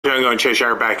I'm going to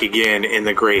Cheshire back again in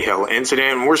the Greyhill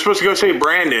Incident. We're supposed to go save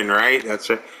Brandon, right? That's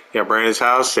it. Yeah, Brandon's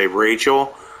house, save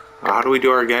Rachel. How do we do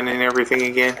our gun and everything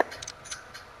again?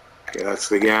 Okay, that's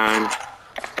the gun.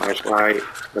 Flashlight.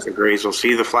 But the Greys will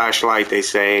see the flashlight, they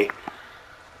say.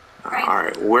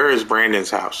 Alright, where is Brandon's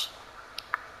house?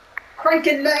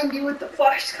 Cranking 90 with the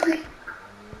flashlight.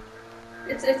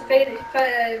 It's faded.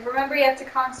 Remember, you have to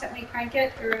constantly crank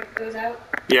it or it goes out.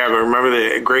 Yeah, but remember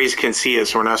the Greys can see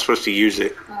us. We're not supposed to use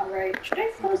it. Oh, right. Should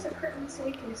I close the curtain so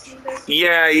we can see this?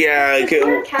 Yeah.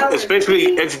 Especially,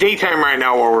 it's daytime right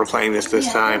now while we're playing this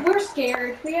time. We're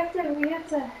scared. We have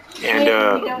to.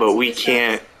 And but we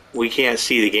can't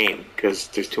see the game because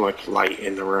there's too much light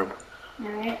in the room. All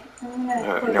right.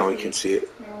 Now we can see it.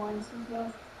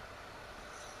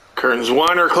 Curtains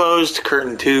 1 are closed.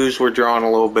 Curtain 2s were drawn a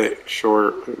little bit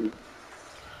short.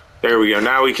 There we go.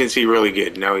 Now we can see really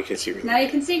good. Now you can see.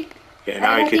 Yeah,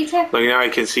 now I can. Look, now I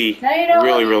can see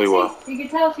really well. You can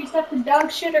tell if you stepped in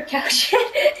dog shit or cow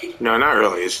shit. No, not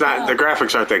really. It's not. The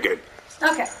graphics aren't that good.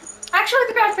 Okay. Actually,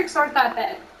 the graphics aren't that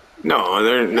bad. No,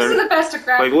 This is the best of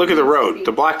graphics. Like, look at the road.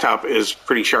 The blacktop is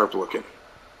pretty sharp looking.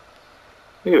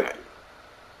 Look at that.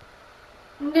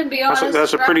 I'm gonna be honest.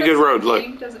 That's a pretty good road.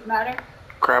 Look. Doesn't matter.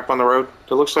 Crap on the road.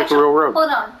 It looks like a real road.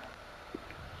 Hold on.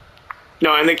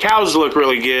 No, and the cows look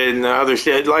really good, and the others,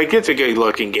 like, it's a good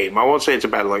looking game. I won't say it's a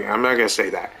bad looking. I'm not gonna say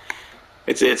that.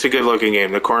 It's a good looking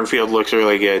game. The cornfield looks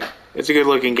really good. It's a good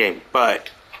looking game,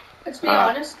 but let's be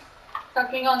honest.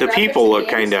 The people look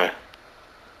kind of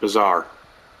bizarre.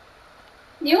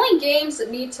 The only games that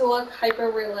need to look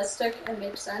hyper realistic and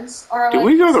make sense are. Did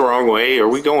we go the wrong way? Are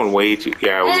we going way too?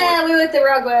 Yeah, we went the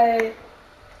wrong way.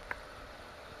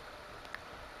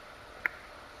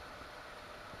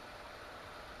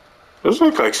 Those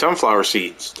look like sunflower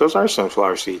seeds. Those are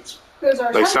sunflower seeds. Those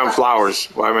are like sunflowers.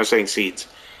 Why am I saying seeds?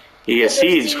 You get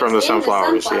seeds from the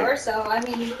sunflowers. Yeah. So I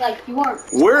mean, like you weren't.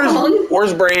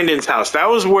 Where's Brandon's house? That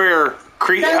was where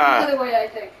Creek. That's the other way I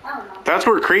think. I don't know. That's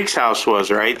where Creek's house was,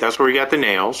 right? That's where we got the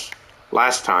nails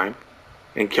last time,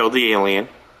 and killed the alien.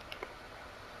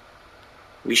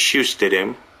 We shoosted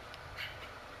him.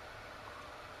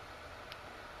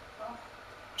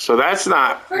 So that's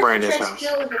not Brandon's house. Wait.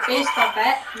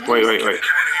 Hello.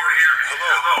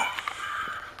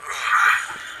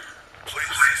 Please.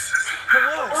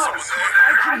 Hello.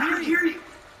 I can hear you.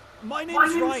 My name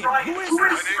is Ryan. Who is this?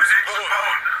 My name's Pone.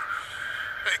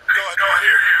 Hey, God,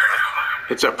 here.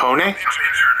 It's a pony?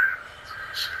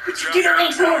 Get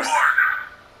an horse.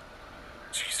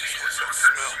 Jesus, what's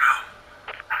that smell?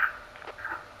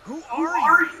 Who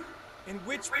are you? In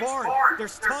which barn?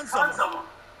 There's tons of them.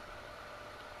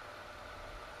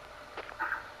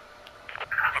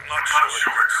 I'm not sure.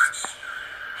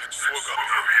 I just woke up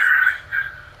here.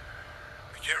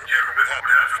 I can't remember what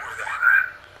happened before that.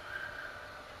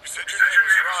 You said your name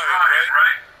was Ryan,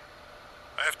 right?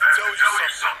 I have to tell you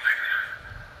something.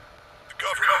 The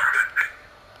government,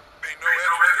 they know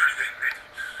everything.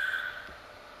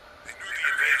 They knew the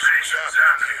invasion was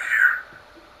happening here.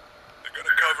 They're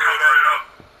gonna cover it up,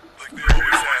 like they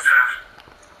always have.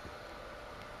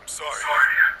 I'm sorry.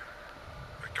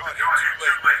 I got here too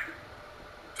late.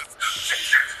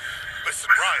 Listen,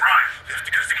 Ryan, you have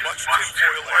to get as much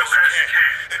tinfoil as you can.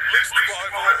 At least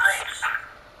 5 hours.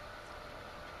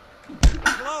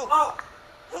 Hello?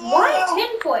 Why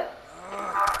tinfoil?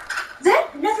 That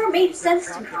never made sense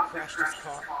to me. Crashed his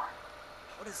car.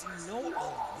 How does he know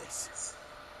all of this?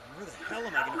 Where the hell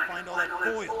am I going to find all that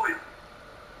foil?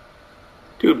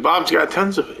 Dude, Bob's got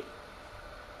tons of it.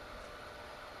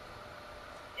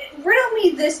 Riddle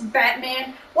me this,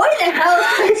 Batman. Why the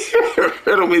hell?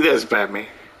 Riddle me this, Batman.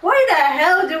 Why the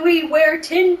hell do we wear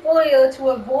tinfoil to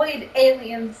avoid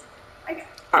aliens?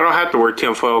 I don't have to wear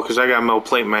tinfoil because I got a metal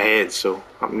plate in my head, so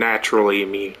I'm naturally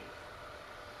immune.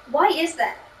 Why is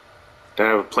that? Do I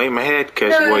have a plate in my head?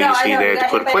 Because, they had to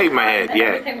put a plate in my head, yeah.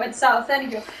 Everything went south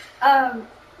anyway.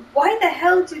 Why the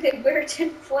hell do they wear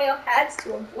tinfoil hats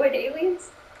to avoid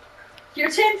aliens? Your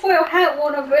tinfoil hat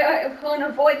won't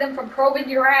avoid them from probing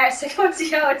your ass. I don't see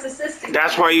how it's assisting.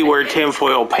 That's why you wear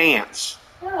tinfoil pants.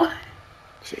 Oh.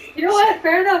 See. You know what?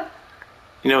 Fair enough.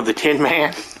 You know the Tin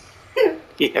Man?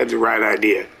 He had the right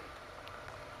idea.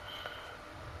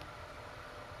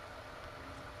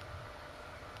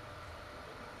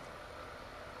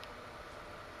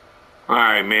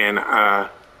 Alright, man. I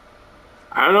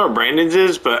don't know where Brandon's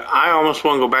is, but I almost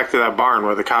want to go back to that barn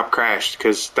where the cop crashed,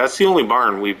 because that's the only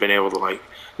barn we've been able to, like...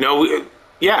 No,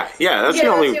 that's the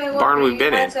only barn we've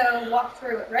been in. We had to walk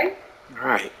through it, right?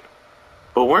 Right.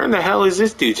 But where in the hell is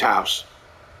this dude's house?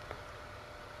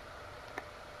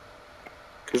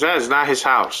 Because that is not his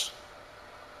house.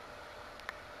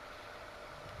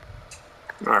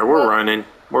 Alright, we're running.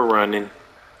 We're running.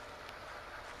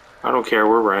 I don't care,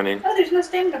 we're running. Oh, there's no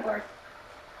stamina bar.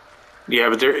 Yeah,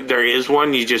 but there is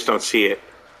one, you just don't see it.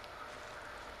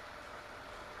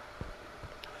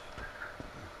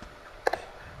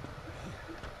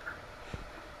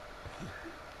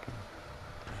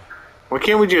 Why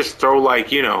can't we just throw,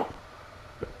 like, you know,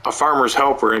 a farmer's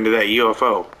helper into that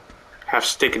UFO? Half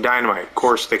stick of dynamite,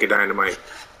 core stick of dynamite.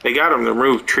 They got them to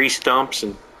remove tree stumps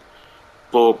and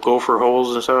blow up gopher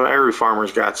holes and stuff. Every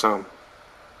farmer's got some.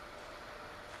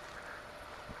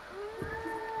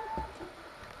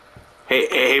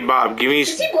 Hey, Bob, give me...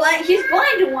 Is he blind? He's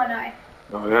blind in one eye.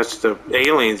 Oh, that's the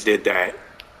aliens did that.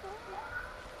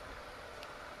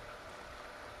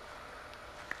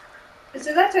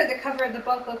 So that's why the cover of the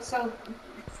book looks so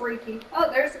freaky.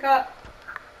 Oh, there's the cop.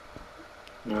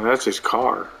 No, that's his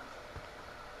car.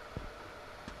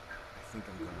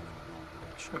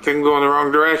 I think I'm going in the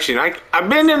wrong direction. I think I'm going the wrong direction. I've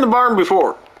been in the barn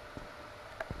before.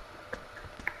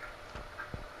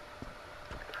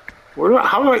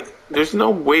 How do I... There's no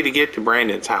way to get to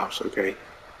Brandon's house, okay?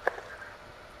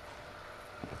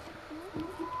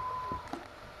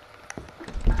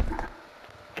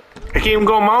 I can't even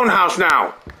go in my own house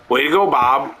now. Way to go,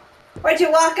 Bob. Why'd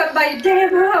you lock up my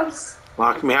damn house?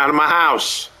 Locked me out of my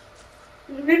house.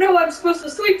 You know I'm supposed to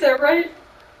sleep there, right?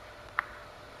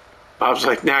 Bob's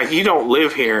like, nah, you don't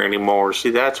live here anymore. See,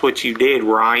 that's what you did,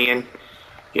 Ryan.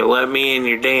 You let me in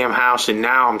your damn house, and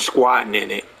now I'm squatting in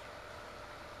it.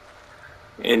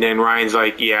 And then Ryan's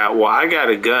like, yeah, well, I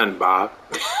got a gun, Bob.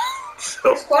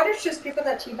 So Squatters just people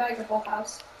that teabag the whole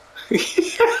house.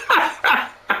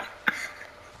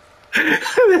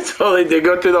 that's all they do.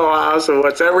 Go through the whole house, and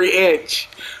what's every inch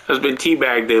has been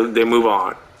teabagged, they move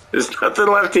on. There's nothing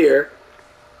left here.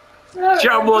 Right,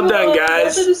 Job well done,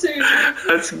 guys. nothing to see.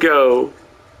 Let's go.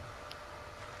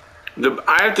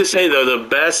 I have to say, though, the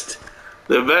best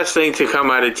thing to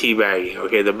come out of teabagging,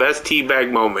 okay, the best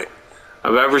teabag moment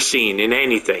I've ever seen in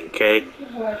anything, okay?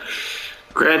 What?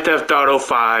 Grand Theft Auto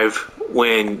 5,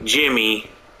 when Jimmy,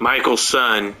 Michael's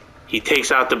son, he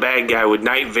takes out the bad guy with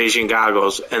night vision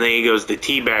goggles, and then he goes to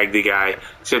teabag the guy,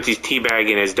 except he's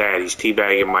teabagging his dad. He's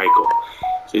teabagging Michael.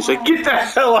 So he's like, get the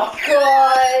hell out.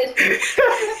 God.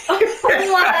 Oh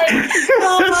my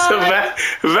God. That's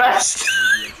the best.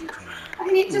 I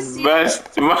need to see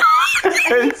Best.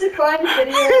 I need to find a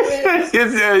video of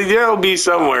it. It'll be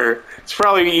somewhere. It's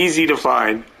probably easy to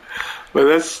find, but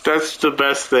that's the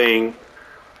best thing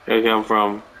that come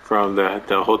from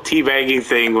the whole teabagging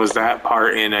thing was that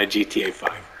part in GTA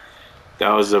 5.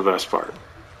 That was the best part.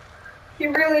 He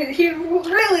really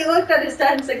looked at his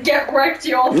dad and said, "Get wrecked,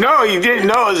 y'all." No, he didn't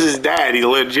know it was his dad. He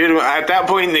legitimately, at that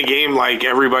point in the game, like,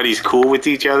 everybody's cool with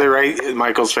each other, right?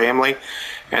 Michael's family.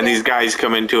 And these guys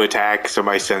come in to attack.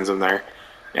 Somebody sends them there.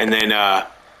 And then,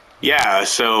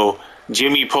 so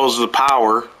Jimmy pulls the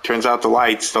power, turns out the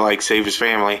lights to, like, save his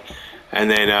family. And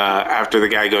then after the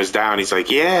guy goes down, he's like,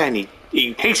 yeah, and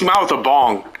he takes him out with a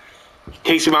bong. He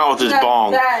takes him out with his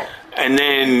bong. And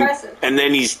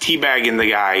then he's teabagging the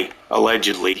guy,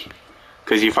 allegedly.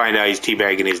 Because you find out he's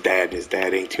teabagging his dad, and his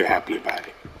dad ain't too happy about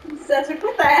it. That's like,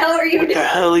 what the hell are you doing? What the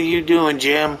hell are you doing,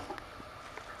 Jim?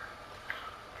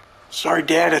 Sorry,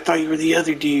 Dad, I thought you were the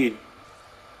other dude.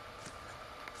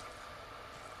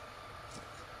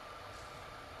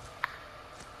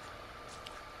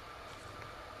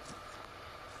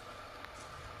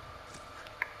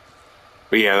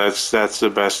 But yeah, that's the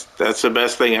best. That's the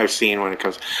best thing I've seen when it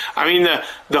comes. I mean,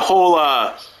 the whole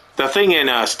the thing in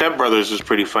Step Brothers was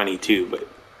pretty funny too. But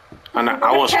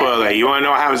I won't spoil that. You want to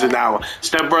know what happens in that one?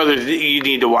 Step Brothers, you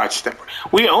need to watch Step Brothers.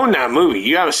 We own that movie.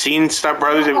 You haven't seen Step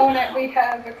Brothers? We own it. We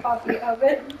have a copy of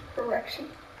it. Correction.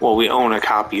 Well, we own a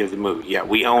copy of the movie. Yeah,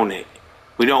 we own it.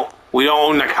 We don't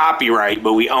own the copyright,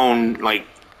 but we own, like,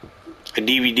 a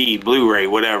DVD, Blu-ray,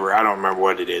 whatever. I don't remember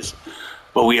what it is.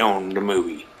 But we own the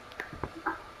movie.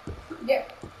 Yeah.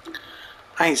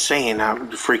 I ain't saying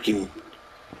I'm freaking...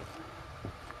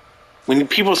 When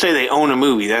people say they own a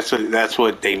movie, that's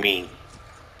what they mean.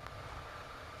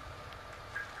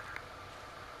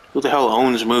 Who the hell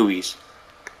owns movies?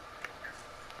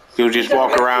 You'll just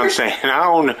walk around saying,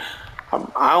 I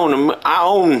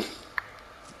own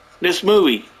this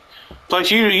movie.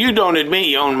 Plus, you don't admit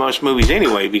you own most movies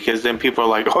anyway, because then people are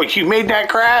like, oh, you made that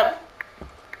crap?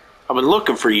 I've been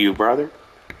looking for you, brother.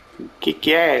 Kick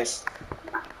your ass.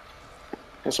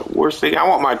 That's the worst thing. I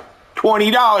want my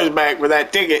 $20 back for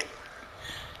that ticket.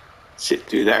 Sit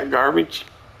through that garbage.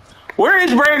 Where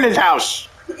is Brandon's house?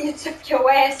 You took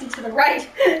your ass into the right.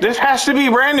 This has to be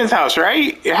Brandon's house,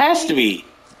 right? It has to be.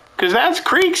 Because that's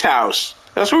Creek's house.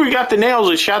 That's where we got the nails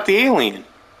that shot the alien.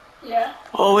 Yeah.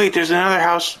 Oh, wait, there's another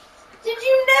house. Did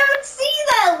you never see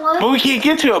that one? But we can't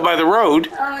get to it by the road.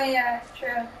 Oh yeah,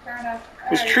 true. Fair enough.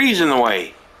 There's trees in the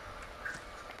way.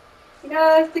 You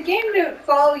know, if the game didn't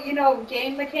follow,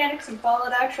 game mechanics and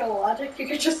followed actual logic, you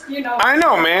could just, I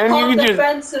know, man. hop You the could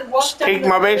fence and walk just down take the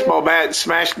my road. baseball bat and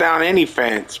smash down any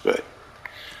fence, but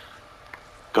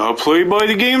gotta play by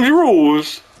the game's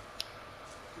rules.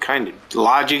 What kind of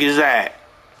logic is that?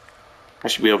 I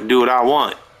should be able to do what I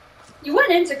want. You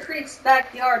went into Creek's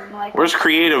backyard and like... Where's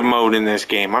creative mode in this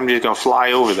game? I'm just gonna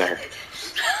fly over there.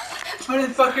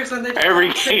 Motherfuckers on the...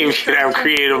 Every game should have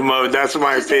creative mode. That's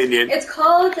my opinion. It's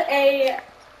called a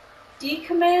D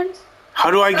command. How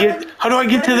do I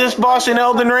get to this boss in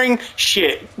Elden Ring?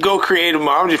 Shit, go creative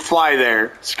mode. I'm just fly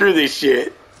there. Screw this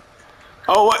shit.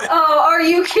 Oh, what? Oh, are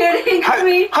you kidding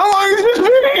me? How long has this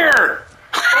been here?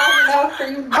 Long enough for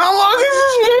you. How long has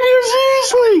this been here?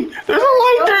 Seriously, there's a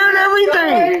light there and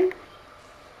everything.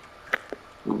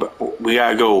 But we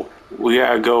gotta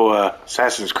go.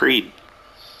 Assassin's Creed.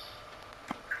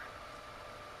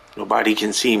 Nobody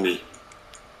can see me.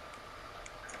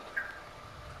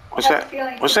 What's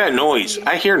What's that noise?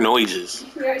 I hear noises.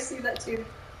 Yeah, I see that too.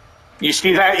 You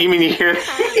see that? You mean you hear?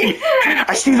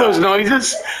 I see those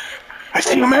noises. I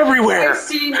see them everywhere. I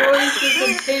see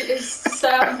noises and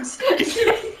sounds.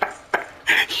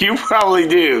 You probably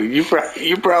do. You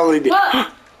probably do.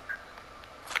 What?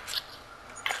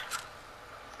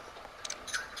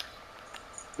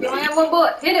 You only have one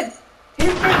bullet. Hit him. Hit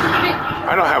him first.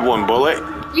 I don't have one bullet.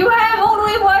 You have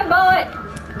only one bullet.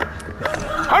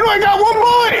 How do I got one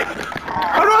bullet?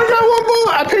 How do I got one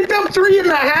bullet? I picked up 3 in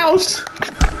the house.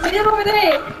 Hit him over the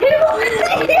head. Hit him over the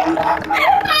head.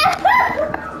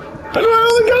 How do I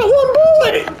only got one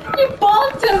bullet? You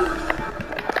bonked him.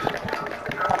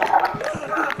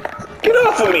 Get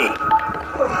off of me.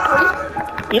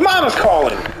 Your mama's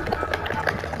calling.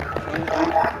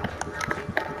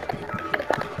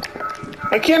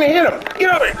 I can't hit him. Get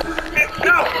over here.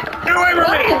 No. Get away from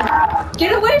me.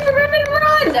 Get away from him and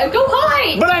run. Go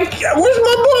hide. But where's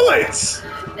my bullets?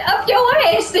 Up your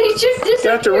ass. They just disappeared. You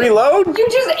have to reload? You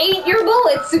just ate your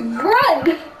bullets.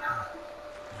 Run.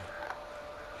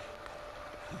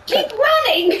 Keep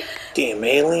running. Damn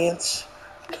aliens.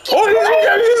 Oh, he's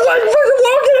like fucking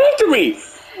walking after me.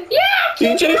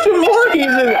 Yeah. You chase him more.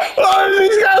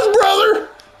 These guys, brother.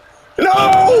 No.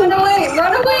 Run away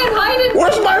and hide it.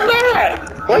 Where's my bat?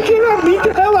 Why can't I beat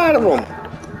the hell out of him?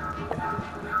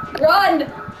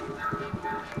 Run.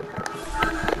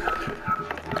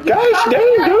 Gosh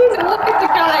dang, dude. Look at the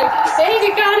guy. Dang,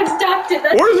 you got him stopped it.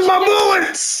 Where's my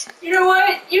bullets? You know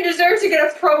what? You deserve to get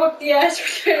a throw up the ass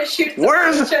for trying to shoot.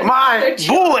 Where's my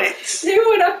bullets? They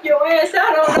went up your ass.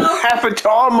 I don't know. What happened to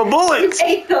all my bullets? You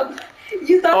ate them.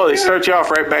 You thought They start you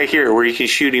off right back here where you can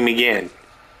shoot him again.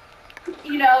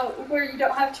 Where you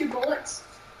don't have 2 bullets.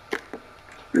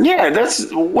 Yeah,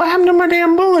 that's what happened to my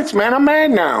damn bullets, man. I'm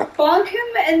mad now. Bonk him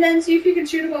and then see if you can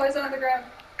shoot him while he's on the ground.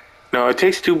 No, it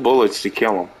takes 2 bullets to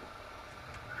kill him.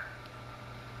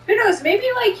 Who knows? Maybe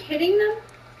like hitting them.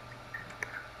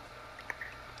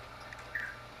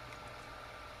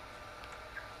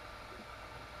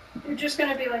 You're just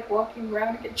gonna be like walking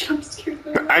around and get jump scared.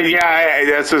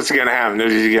 That's what's gonna happen. They're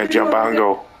just gonna jump out and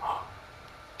go,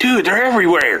 dude, they're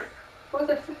everywhere. What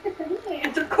the fuck are they?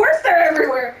 Of course they're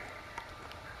everywhere.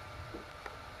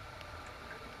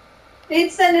 They'd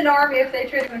send an army if they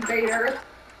tried to invade Earth.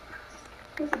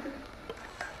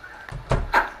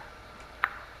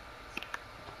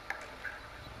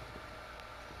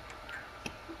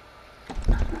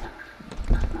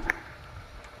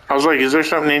 I was like, is there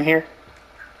something in here?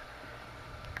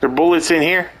 There bullets in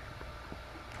here?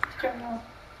 Don't know.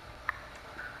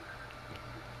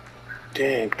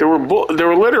 Dang, there were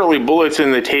literally bullets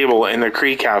in the table in the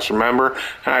Creek house, remember?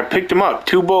 And I picked them up,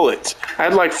 2 bullets. I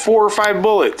had like 4 or 5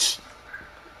 bullets.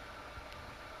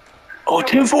 Oh,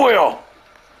 tinfoil!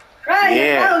 Right,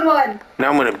 Yeah. found one. Now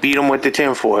I'm gonna beat them with the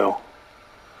tinfoil.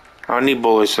 I don't need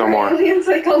bullets no more. Aliens,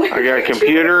 like, oh my I got a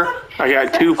computer. I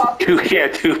got two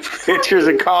pitchers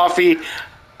of coffee.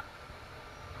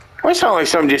 Why sound like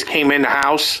something just came in the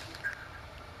house?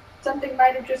 Something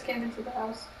might have just came into the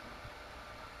house.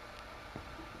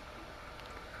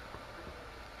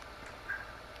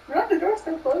 No, the door's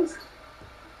still closed.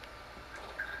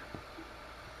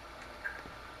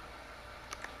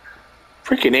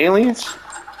 Freaking aliens.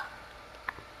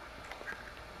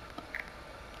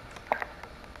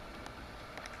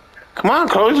 Come on,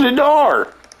 close the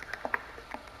door.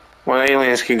 Well,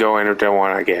 aliens can go in if they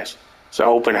want, I guess. It's an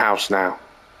open house now.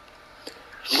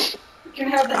 You can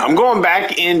have I'm going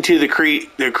back into the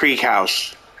creek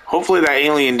house. Hopefully that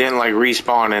alien didn't like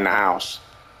respawn in the house.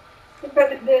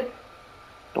 But it did.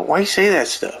 Why you say that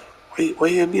stuff? Why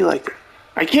you gotta be like that?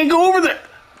 I can't go over there.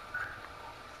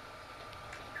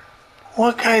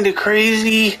 What kind of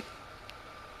crazy?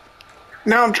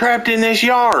 Now I'm trapped in this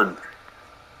yard.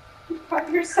 You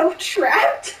find yourself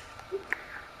trapped?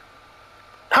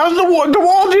 How's the wall? The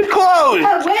wall just closed.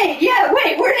 Oh, wait,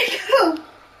 where'd it go?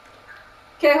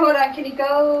 Okay, hold on, can you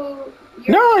go?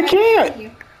 No, I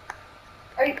can't.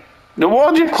 Are you... The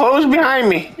wall just closed behind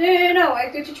me. No, I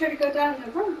thought you tried to go down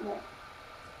the road wall.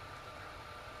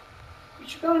 You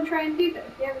should go and try and do that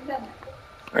if you haven't done that.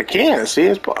 I can't see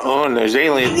his. Oh, and there's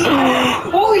aliens.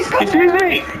 Oh, he's coming! He sees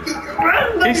me.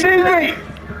 He sees me.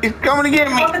 He's coming to get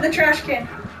me. Hop in the trash can.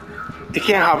 You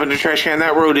can't hop in the trash can.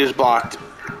 That road is blocked.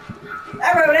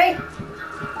 That road ain't.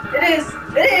 It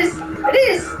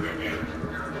is.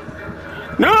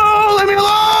 No, leave me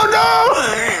alone. No.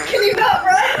 Can you not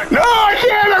run? No, I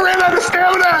can't. I ran out of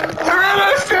stamina.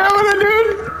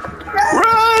 Dude.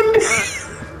 Run.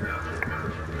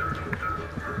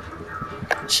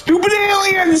 Stupid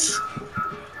aliens.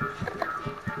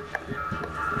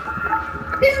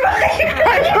 He's running.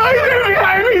 I know he's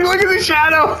behind me. Look at the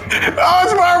shadow. Oh,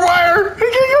 it's barbed wire. I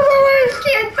can't go that way. You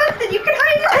can't, something. You can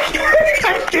hide. I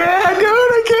can't, dude. I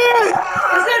can't.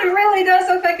 This head really does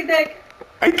look like a dick.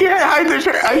 I can't hide the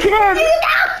shirt. I can't.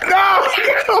 No,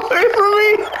 get away from me.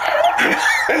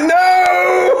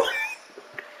 No.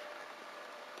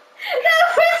 No,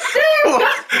 it's Sam.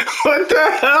 What the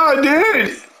hell,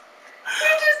 dude?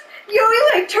 You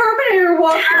like Terminator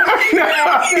walking.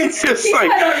 No, he's just like,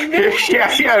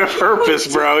 yeah, he had a purpose,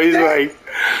 bro. He's like,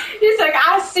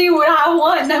 I see what I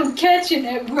want and I'm catching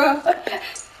it, bro.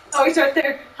 Oh, he's right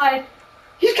there. Hide.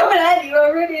 He's coming at you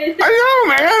already. I know,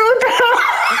 man. What the hell?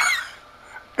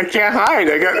 I can't hide.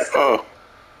 Oh.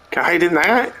 Can I hide in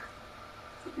that?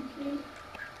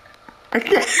 I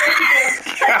can't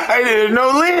hide in it.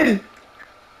 No lid.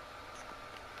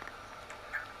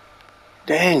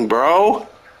 Dang, bro.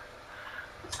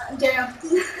 Damn.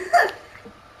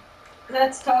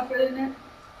 That's tough, isn't it?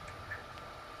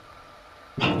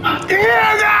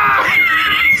 Yeah, no!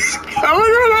 Oh my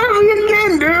god, that me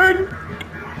again, dude!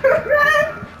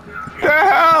 The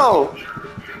hell?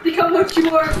 Become what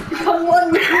you are. Become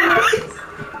one with your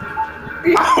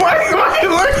What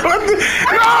the?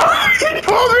 No! He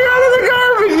pulled me out of the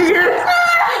garbage, dude!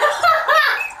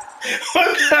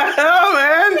 What the hell,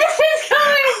 man? This is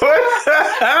coming! What the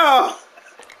hell?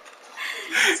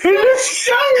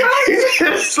 He's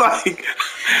just like,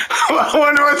 I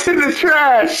wonder what's in the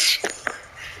trash.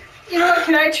 You know what,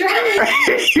 can I try?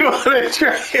 You want to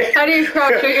try it? How do you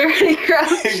crouch? Are you already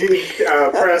crouched?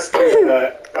 Press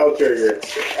the L trigger.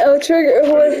 L trigger,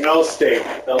 what? L stick.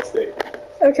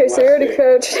 Okay, so you're already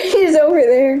crouched. He's over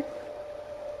there.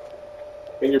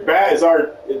 And your bat is the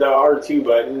R2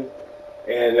 button.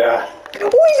 And,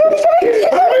 Oh, he's already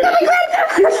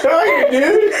He's trying,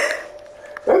 dude.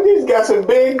 That dude's got some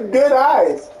big, good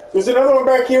eyes. There's another one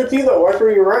back here, too, though. Watch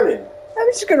where you're running. I'm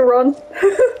just gonna run.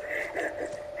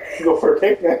 Go for a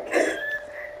picnic.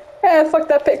 Ah, fuck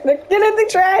that picnic. Get in the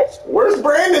trash. Where's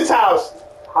Brandon's house?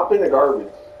 Hop in the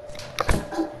garbage.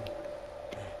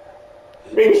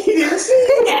 Maybe he didn't see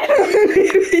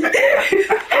you.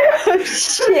 Oh,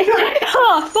 shit.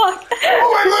 Oh, fuck. Oh,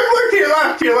 wait,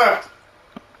 look, to your left.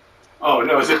 Oh,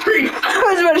 no, it's a tree. I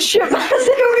was about to shit myself. Coming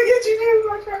to get you, dude.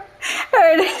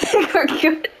 Alright, I think we're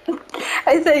good.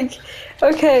 I think.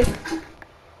 Okay.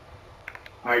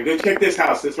 Alright, go check this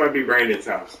house. This might be Brandon's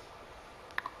house.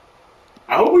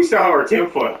 I hope we still have our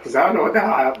 10-foot, because I don't know what the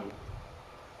hell happened.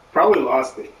 Probably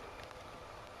lost it.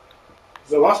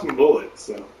 Because I lost my bullet,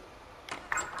 so.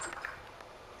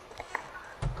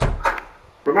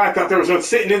 For I thought there was one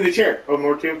sitting in the chair. Oh,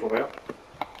 more 10-foot, well.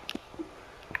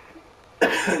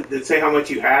 Did it say how much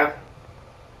you have?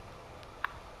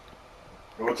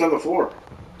 Or what's on the floor?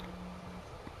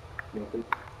 Nothing.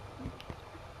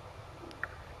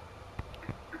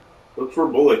 Look for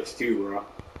bullets too, bro.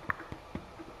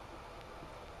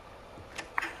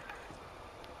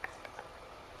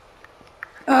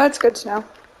 Oh, that's good to know.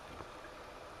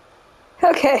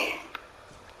 Okay.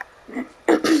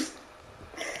 Okay,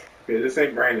 this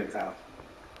ain't Brandon's house.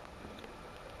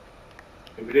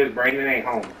 If it is, Brandon ain't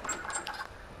home.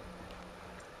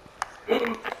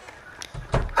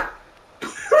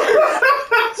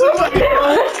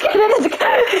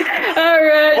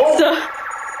 Alright, Oh.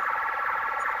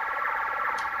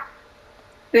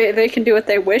 so they can do what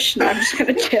they wish and I'm just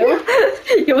gonna chill.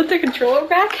 You want the controller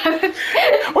back? What did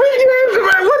you answer,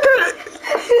 man? What the?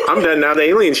 I'm done now. The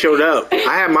alien showed up. I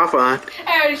had my fun.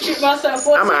 I already shoot myself.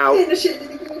 I'm out.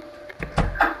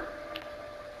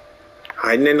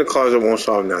 Hiding in the closet won't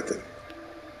solve nothing.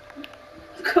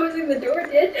 Closing the door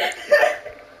did.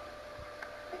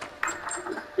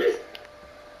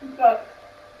 Fuck.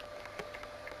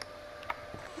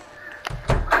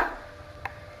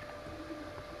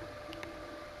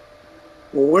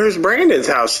 Well, where's Brandon's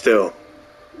house still?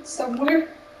 Somewhere.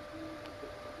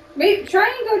 Maybe try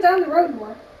and go down the road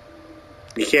more.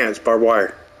 You can't, it's barbed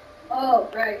wire. Oh,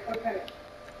 right, okay.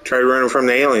 Tried running from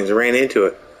the aliens and ran into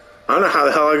it. I don't know how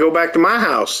the hell I go back to my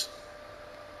house.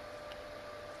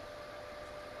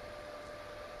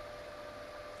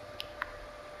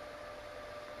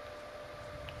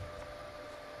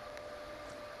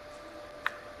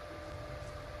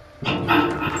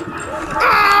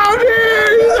 Oh,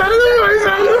 dude! He's out of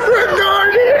the front door!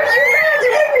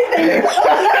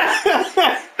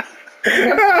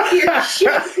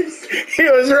 Jesus. He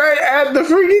was right at the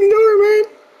freaking door, man.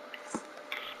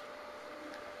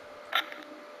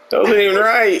 That wasn't even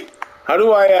right. How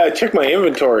do I check my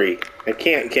inventory? I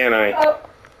can't, can I?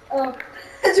 Oh.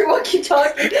 As you're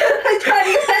walkie-talkie. I thought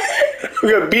you had...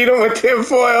 We're gonna beat him with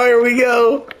tinfoil. Here we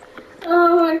go.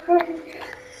 Oh my god.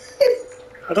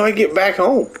 How do I get back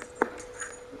home?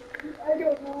 I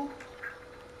don't know.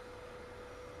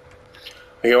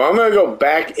 Okay, well, I'm gonna go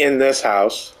back in this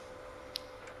house.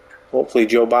 Hopefully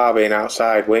Joe Bob ain't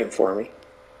outside waiting for me.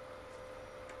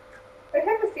 I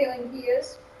have a feeling he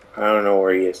is. I don't know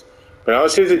where he is. But I'll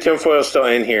see if the tinfoil is still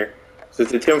in here. So if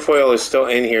the tinfoil is still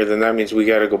in here, then that means we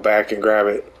gotta go back and grab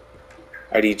it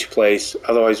at each place.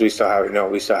 Otherwise, we still have it. No,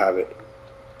 we still have it.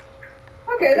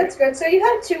 Okay, that's good. So you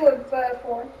had 2 of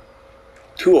 4.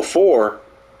 2 of 4?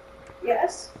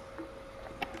 Yes.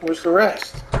 Where's the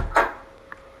rest?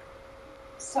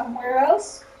 Somewhere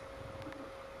else.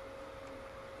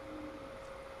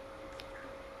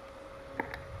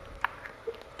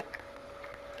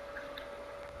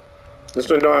 This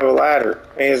one don't have a ladder.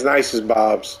 Ain't as nice as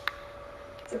Bob's.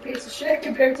 It's a piece of shit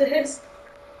compared to his.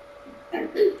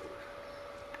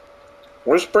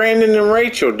 Where's Brandon and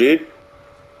Rachel, dude?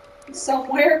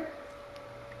 Somewhere.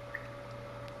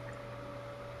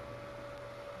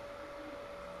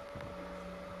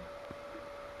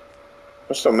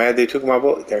 I'm so mad they took my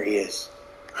bullet. There he is.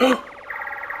 There's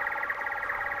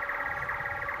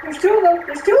 2 of them.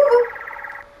 There's 2 of them.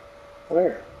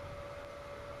 Where?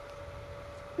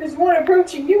 There's one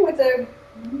approaching you with a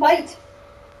light.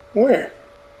 Where?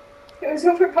 It was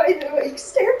over by the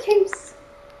staircase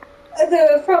at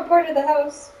the front part of the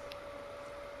house.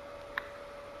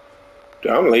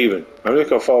 Dude, I'm leaving. I'm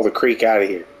just gonna follow the creek out of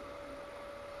here.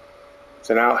 It's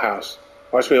an outhouse.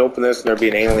 Watch me open this and there'll be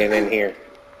an alien in here.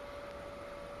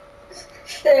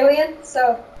 The alien,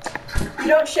 so you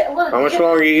don't shit alone. How much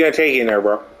longer are you gonna take in there,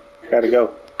 bro? Gotta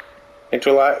go.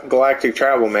 Intergalactic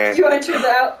travel, man. You entered the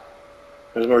out.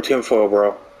 There's more tinfoil,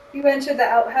 bro. You entered the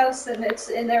outhouse and it's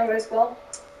in there as well.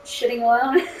 Shitting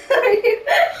alone.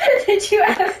 Did you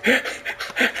have?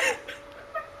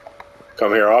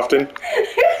 Come here often?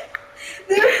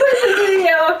 There was a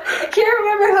video. I can't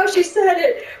remember how she said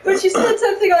it, but she said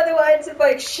something on the lines of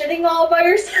like shitting all by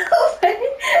herself. I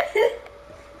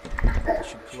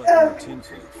should collect more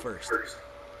tinfoil first.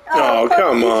 Oh,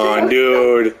 come on,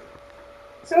 dude.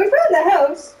 So we found the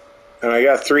house. And I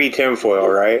got 3 tinfoil,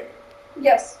 right?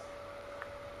 Yes.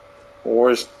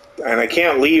 And I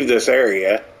can't leave this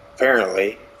area,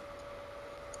 apparently.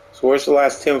 So where's the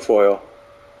last tinfoil?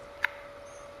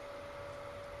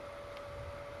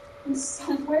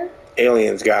 Somewhere.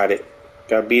 Aliens got it.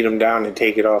 Gotta beat them down and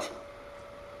take it off.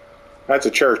 That's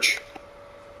a church.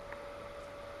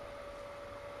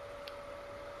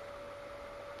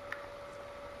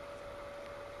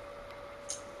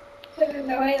 I didn't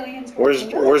know aliens were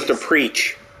Where's the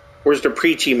preach? Where's the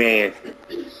preachy man?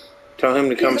 Tell him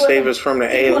to come save us from the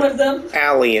one of them.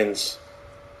 aliens.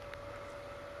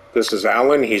 This is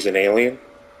Alan, he's an alien.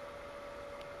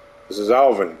 This is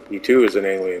Alvin, he too is an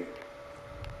alien.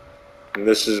 And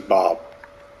this is Bob.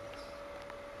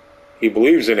 He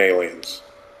believes in aliens.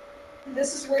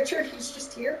 This is Richard, he's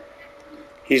just here.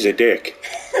 He's a dick.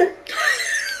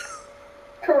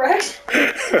 Correct?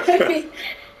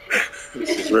 This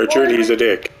is Richard, he's a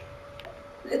dick.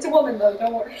 It's a woman though,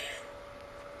 don't worry.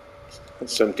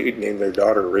 Some dude named their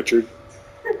daughter Richard.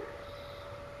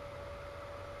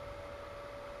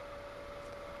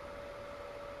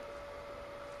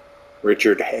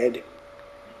 Richard Head.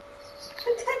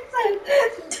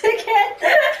 Dickhead.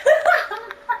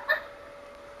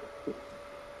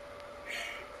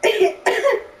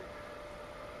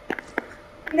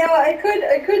 No, I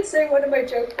could say one of my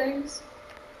joke things.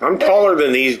 I'm taller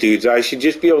than these dudes. I should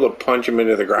just be able to punch them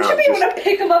into the ground. You should be able to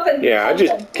pick them up and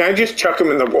Can I just chuck them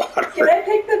in the water? Can I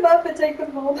pick them up and take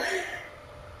them home?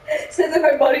 Send them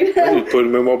my body now. I just put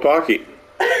them in my pocket.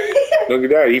 Look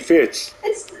at that, he fits.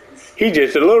 It's He's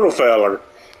just a little feller.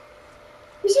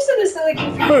 You He's just in this silly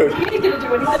confused. He ain't gonna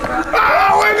do anything about it.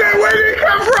 Oh, where did it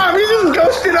come from? He just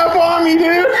ghosted up on me,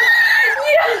 dude.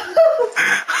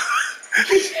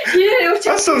 Yeah,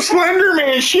 That's some Slender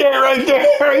Man shit right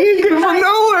there. He came from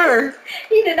nowhere.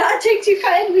 He did not take too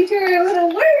kindly to our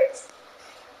little words.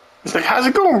 He's like, how's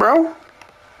it going, bro?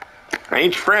 I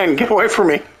ain't your friend. Get away from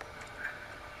me.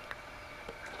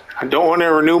 I don't want to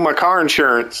renew my car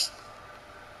insurance.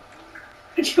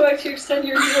 Would you like to extend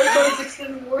your UFO's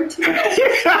extended warranty?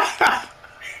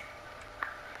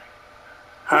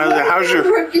 How's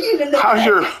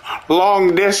your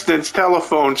long distance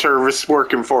telephone service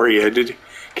working for you?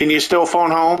 Can you still phone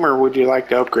home, or would you like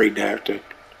to upgrade that?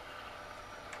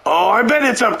 Oh, I bet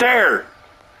it's up there.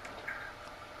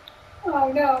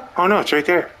 Oh no. Oh no, it's right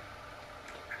there.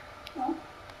 Well,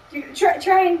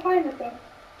 try and find it though.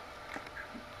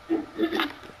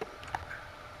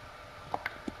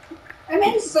 I'm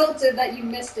insulted that you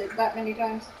missed it that many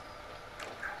times.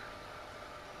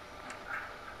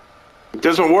 It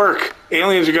doesn't work.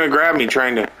 Aliens are gonna grab me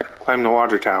trying to climb the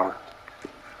water tower.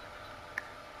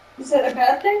 Is that a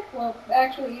bad thing? Well,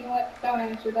 actually, you know what? Don't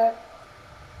answer that.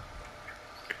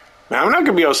 Now, I'm not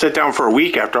gonna be able to sit down for a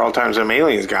week after all times them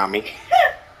aliens got me.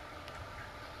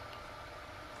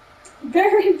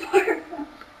 Very important.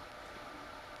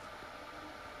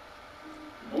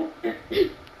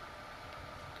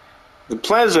 The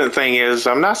pleasant thing is,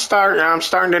 I'm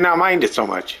starting to not mind it so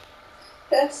much.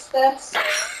 That's.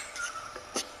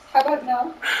 How about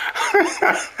no?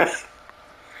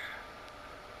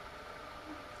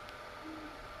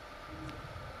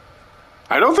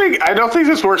 I don't think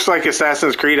this works like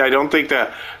Assassin's Creed. I don't think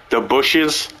that the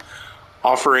bushes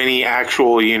offer any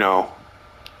actual,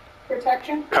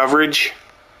 Protection? coverage.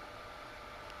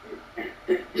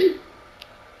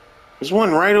 There's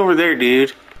one right over there,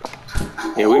 dude.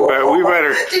 Yeah, we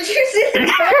better. Did you see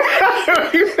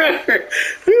that?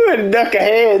 we better duck our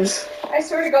heads. I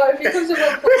swear to God, if he comes over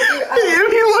and pulls you out.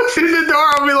 If he looks in the door,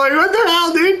 I'll be like, what the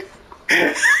hell, dude?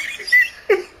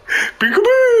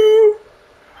 Peekaboo!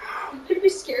 I'd be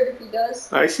scared if he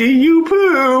does. I see you,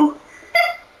 poo.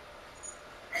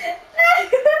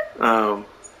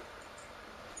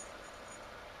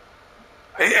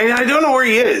 I don't know where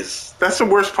he is. That's the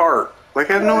worst part. Like,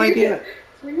 I have no idea.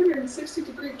 360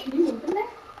 degree. Can you move in there?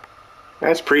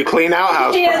 That's pretty clean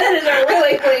outhouse. Yeah, that is a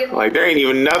really clean. Like, there ain't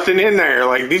even nothing in there.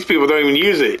 Like, these people don't even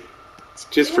use it. It's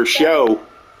just for show.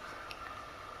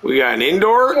 We got an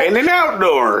indoor and an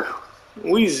outdoor.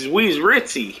 We's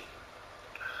ritzy.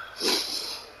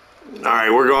 All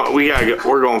right, we're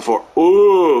going for it.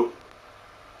 Ooh.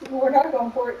 We're not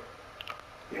going for it.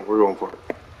 Yeah, we're going for it.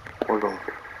 We're going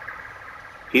for it.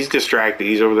 He's distracted.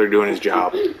 He's over there doing his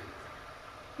job.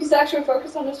 He's actually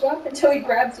focused on his job until he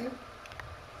grabs you.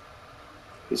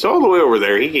 He's all the way over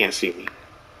there. He can't see me.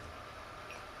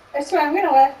 I swear, I'm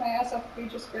gonna laugh my ass off if he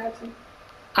just grabs him.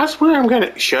 I swear I'm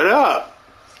gonna... Shut up.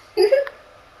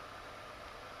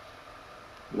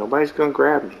 Nobody's gonna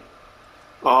grab me.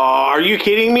 Oh, are you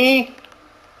kidding me?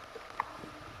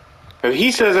 If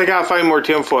he says I gotta find more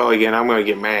tinfoil again, I'm gonna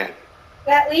get mad.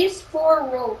 At least 4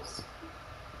 rolls.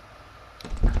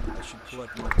 I should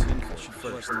collect more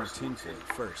tinfoil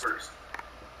first.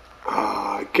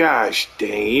 Oh, gosh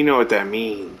dang. You know what that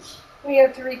means. We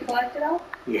have to recollect it all?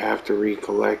 You have to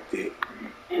recollect it.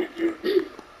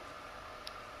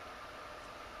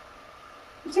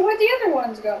 So where'd the other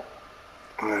ones go?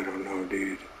 I don't know,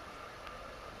 dude.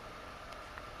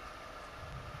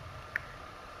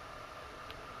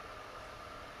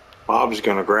 Bob's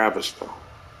gonna grab us, though.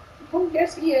 Oh,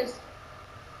 yes, he is.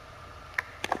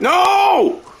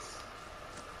 No!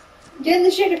 Get in the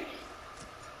shitter.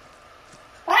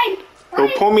 Fine. He'll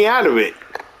pull me out of it.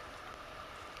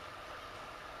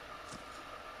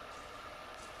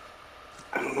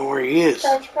 I don't know where he is.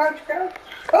 Crouch, crouch, crouch.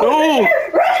 No!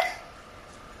 Run!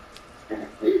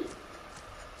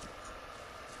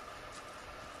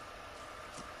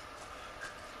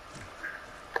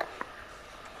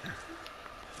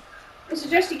 I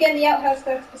suggest you get in the outhouse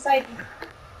that's beside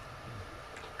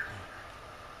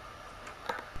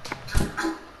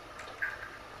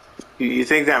you. You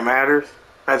think that matters?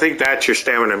 I think that's your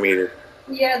stamina meter.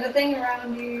 Yeah, the thing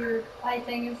around your eye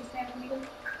thing is the stamina meter.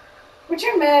 Which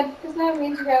I'm mad, because now it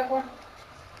means you have one.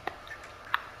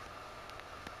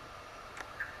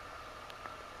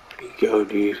 There you go,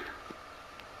 dude.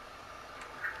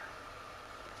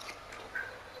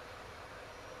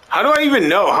 How do I even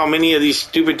know how many of these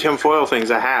stupid tinfoil things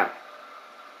I have?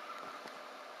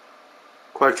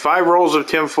 Collect 5 rolls of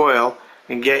tinfoil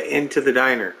and get into the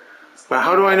diner. But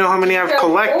how do I know how many I've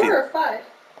collected? 4 or 5.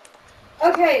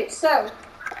 Okay, so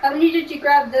how many did you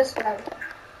grab this round?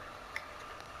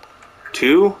 2.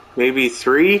 2, maybe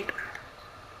 3.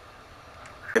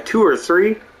 2 or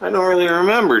 3? I don't really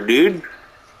remember, dude.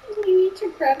 You need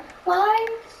to grab 5.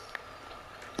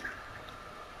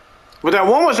 But that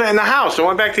one wasn't in the house. I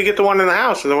went back to get the one in the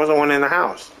house, and there wasn't one in the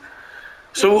house.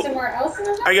 So Somewhere else in the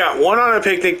house? I got 1 on a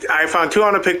picnic. I found 2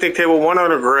 on a picnic table, 1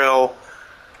 on a grill,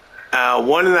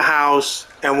 1 in the house,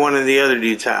 and 1 in the other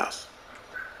dude's house.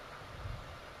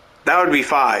 That would be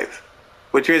 5,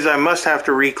 which means I must have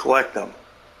to recollect them.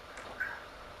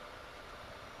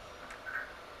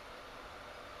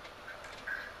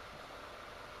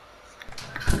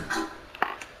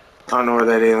 I don't know where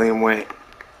that alien went.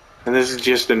 And this is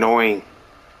just annoying.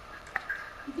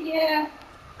 Yeah.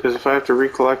 Because if I have to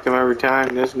recollect them every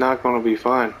time, this is not going to be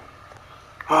fun.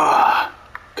 Ah,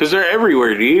 because they're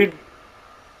everywhere, dude.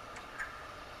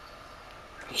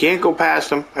 You can't go past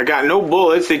them. I got no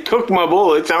bullets. They took my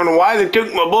bullets. I don't know why they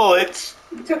took my bullets.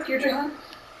 You took your gun.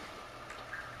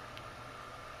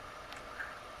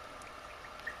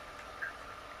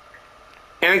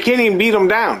 And I can't even beat them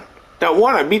down. That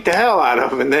one I beat the hell out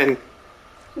of and then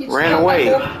ran away.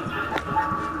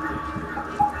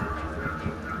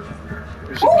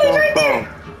 Where's he he's right coming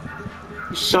from?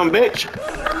 You son of a bitch.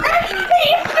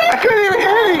 I couldn't even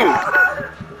hear you.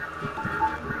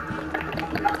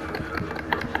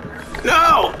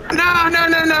 No,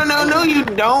 no, you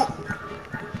don't.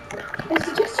 I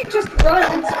suggest you just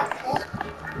run.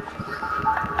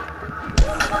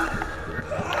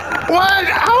 What?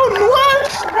 What?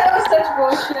 That was such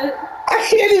bullshit. I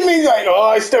can't even like, oh,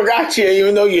 I still got you,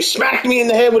 even though you smacked me in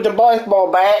the head with the baseball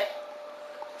bat.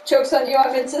 Joke's on you,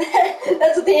 I'm into that.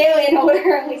 That's what the alien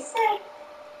literally said.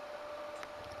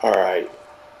 Alright.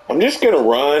 I'm just gonna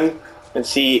run and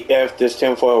see if this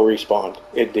tinfoil respawned.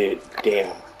 It did.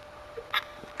 Damn.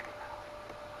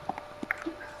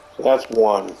 So that's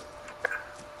 1.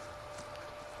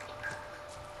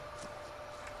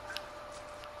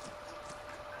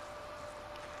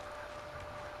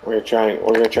 We're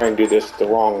gonna try and do this the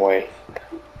wrong way.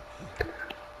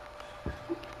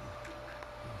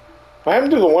 What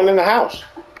happened to the one in the house?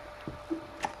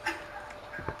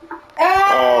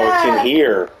 Oh, it's in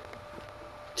here.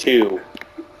 2.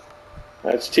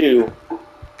 That's 2.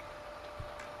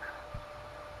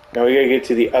 Now we gotta get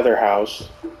to the other house.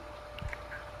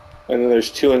 And then there's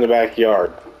 2 in the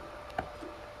backyard.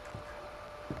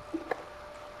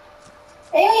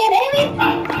 Alien!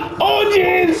 Oh,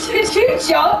 jeez! Did you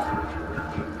jump?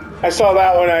 I saw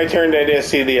that one. I turned. I didn't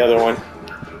see the other one.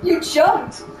 You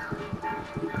jumped.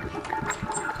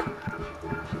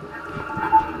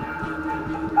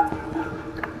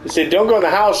 He said, "Don't go in the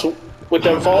house with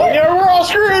them falling." Yeah, we're all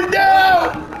screwed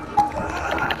now.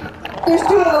 There's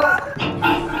 2 of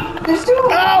them. There's 2 of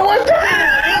them. Oh, what the?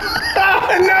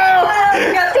 No.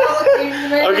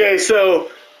 Oh, Okay, so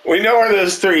we know where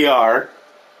those 3 are.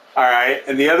 All right,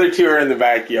 and the other 2 are in the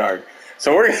backyard.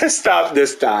 So we're gonna stop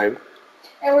this time.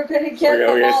 And we're gonna get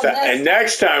them all stop. And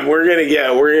next time we're gonna get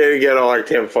all our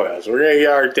tinfoils. We're gonna get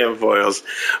our tinfoils.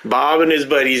 Bob and his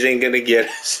buddies ain't gonna get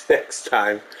us next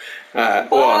time.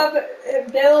 Bob,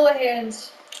 Bill, and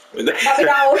Bobby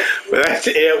Dow. But that's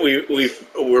it.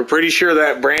 We're pretty sure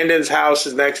that Brandon's house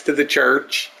is next to the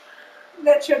church.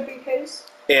 That should be his.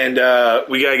 And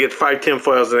we gotta get 5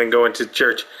 tinfoils and then go into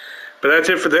church. But that's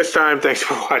it for this time. Thanks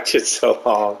for watching so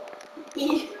long.